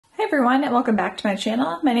everyone, and welcome back to my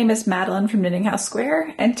channel. My name is Madeline from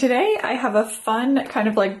KnittingHouseSquare, and today I have a fun kind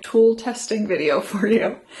of like tool testing video for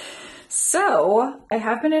you. So I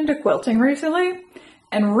have been into quilting recently,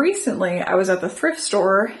 and recently I was at the thrift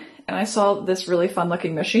store and I saw this really fun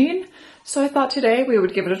looking machine. So I thought today we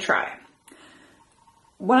would give it a try.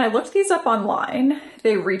 When I looked these up online,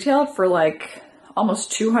 they retailed for like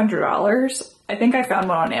almost $200. I think I found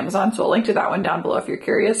one on Amazon, so I'll link to that one down below if you're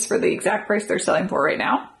curious for the exact price they're selling for right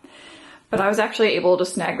now. But I was actually able to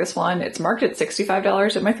snag this one. It's marked at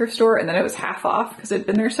 $65 at my thrift store, and then it was half off because it'd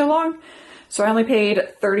been there so long. So I only paid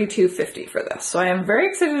 $32.50 for this. So I am very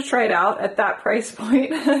excited to try it out at that price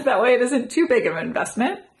point. That way it isn't too big of an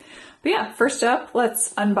investment. But yeah, first up,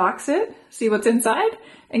 let's unbox it, see what's inside,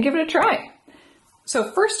 and give it a try.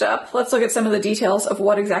 So first up, let's look at some of the details of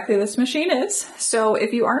what exactly this machine is. So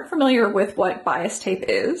if you aren't familiar with what bias tape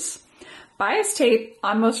is, bias tape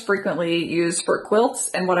I'm most frequently used for quilts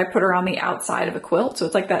and what I put around the outside of a quilt. So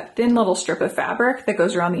it's like that thin little strip of fabric that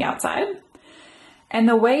goes around the outside. And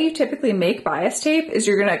the way you typically make bias tape is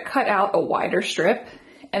you're gonna cut out a wider strip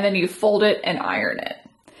and then you fold it and iron it.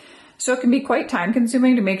 So it can be quite time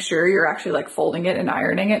consuming to make sure you're actually like folding it and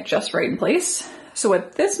ironing it just right in place. So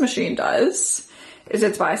what this machine does is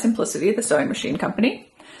it's by Simplicity, the sewing machine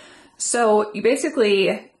company. So you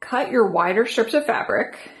basically cut your wider strips of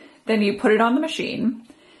fabric, then you put it on the machine,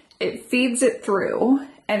 it feeds it through,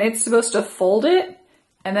 and it's supposed to fold it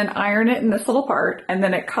and then iron it in this little part, and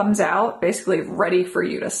then it comes out basically ready for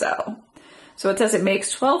you to sew. So it says it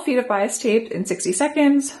makes 12 feet of bias tape in 60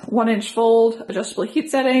 seconds, 1-inch fold, adjustable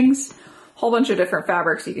heat settings, whole bunch of different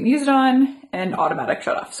fabrics you can use it on, and automatic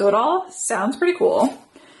shut off. So it all sounds pretty cool.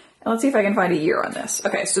 And let's see if I can find a year on this.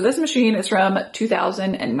 Okay, so this machine is from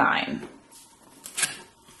 2009.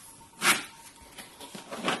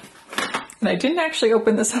 And I didn't actually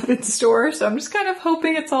open this up in store, so I'm just kind of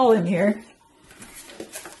hoping it's all in here.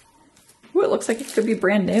 Ooh, it looks like it could be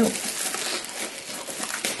brand new.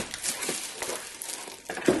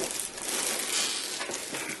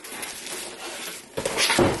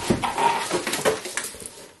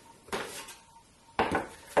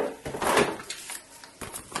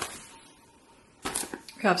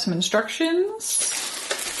 We have some instructions.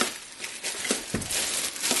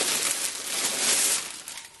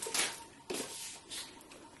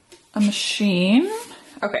 A machine.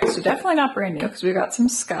 Okay, so definitely not brand new because we got some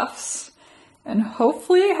scuffs. And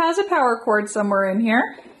hopefully it has a power cord somewhere in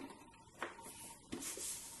here.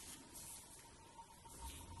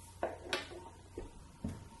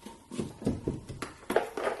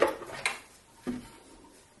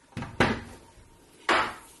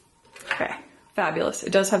 Fabulous.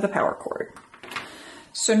 It does have the power cord.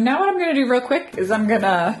 So now what I'm going to do real quick is I'm going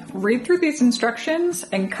to read through these instructions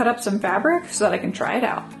and cut up some fabric so that I can try it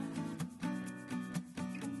out.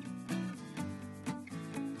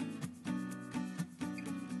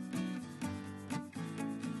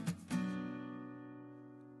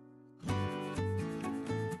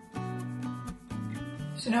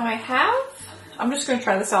 So now I'm just going to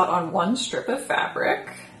try this out on one strip of fabric.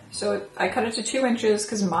 So I cut it to 2 inches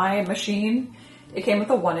because my machine, it came with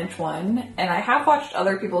a 1-inch one, and I have watched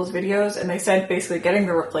other people's videos and they said basically getting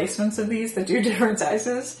the replacements of these that do different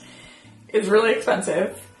sizes is really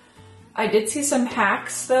expensive. I did see some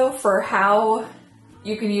hacks though for how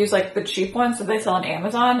you can use like the cheap ones that they sell on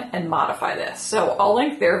Amazon and modify this. So I'll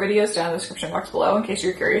link their videos down in the description box below in case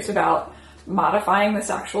you're curious about modifying this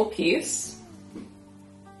actual piece.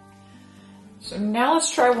 So now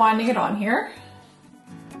let's try winding it on here.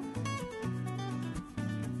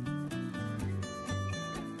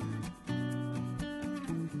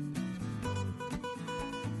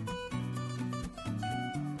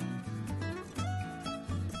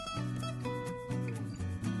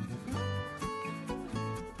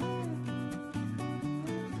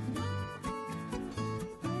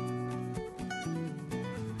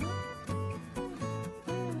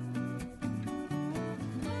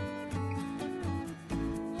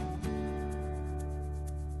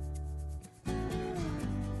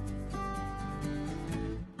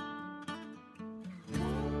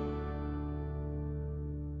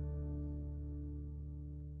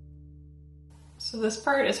 So this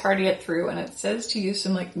part is hard to get through, and it says to use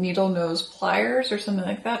some like needle nose pliers or something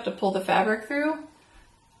like that to pull the fabric through.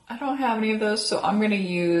 I don't have any of those, so I'm going to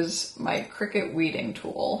use my Cricut weeding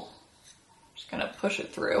tool. Just going to push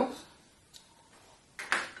it through.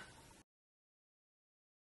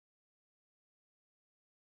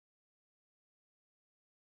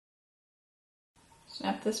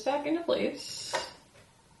 Snap this back into place.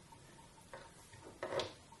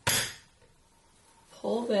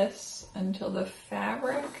 Pull this until the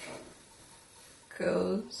fabric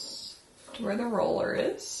goes to where the roller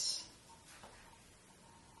is.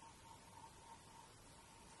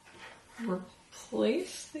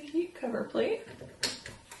 Replace the heat cover plate.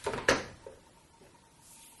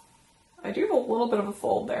 I do have a little bit of a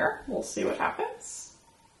fold there. We'll see what happens.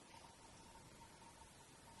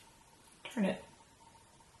 Turn it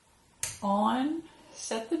on,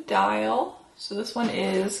 set the dial. So this one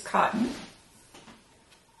is cotton.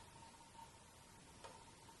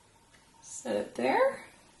 Set it there.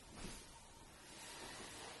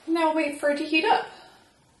 Now wait for it to heat up.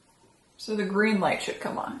 So the green light should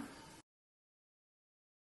come on.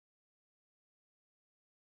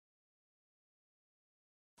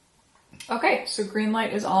 Okay, so green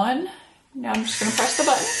light is on. Now I'm just gonna press the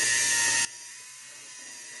button.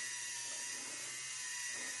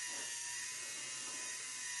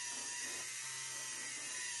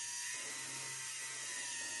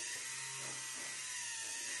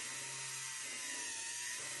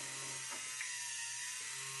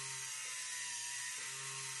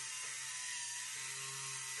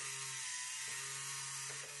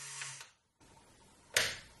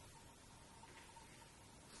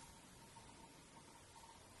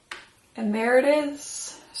 And there it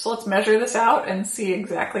is. So let's measure this out and see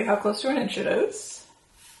exactly how close to an inch it is.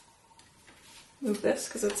 Move this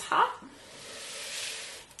because it's hot.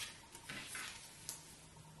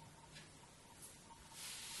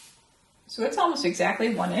 So it's almost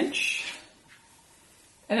exactly 1 inch.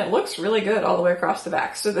 And it looks really good all the way across the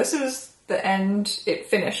back. So this is the end it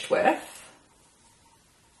finished with.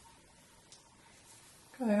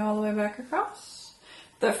 Going all the way back across.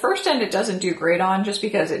 The first end it doesn't do great on just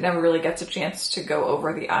because it never really gets a chance to go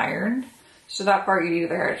over the iron. So that part you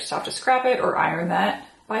either just have to scrap it or iron that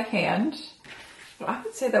by hand. But I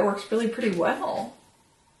would say that works really pretty well.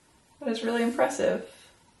 That is really impressive.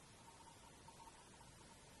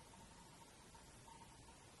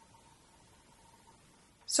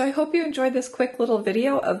 So I hope you enjoyed this quick little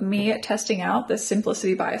video of me testing out the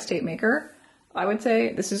Simplicity bias tape maker. I would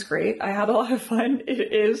say this is great. I had a lot of fun.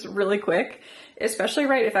 It is really quick, especially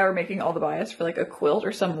right if I were making all the bias for like a quilt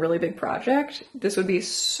or some really big project. This would be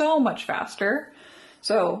so much faster.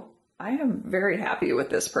 So I am very happy with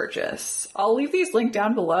this purchase. I'll leave these linked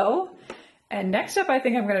down below. And next up, I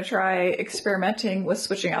think I'm going to try experimenting with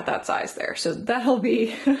switching out that size there. So that'll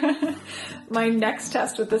be my next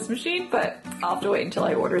test with this machine, but I'll have to wait until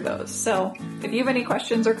I order those. So if you have any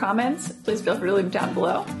questions or comments, please feel free to leave them down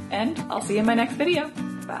below, and I'll see you in my next video.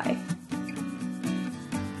 Bye.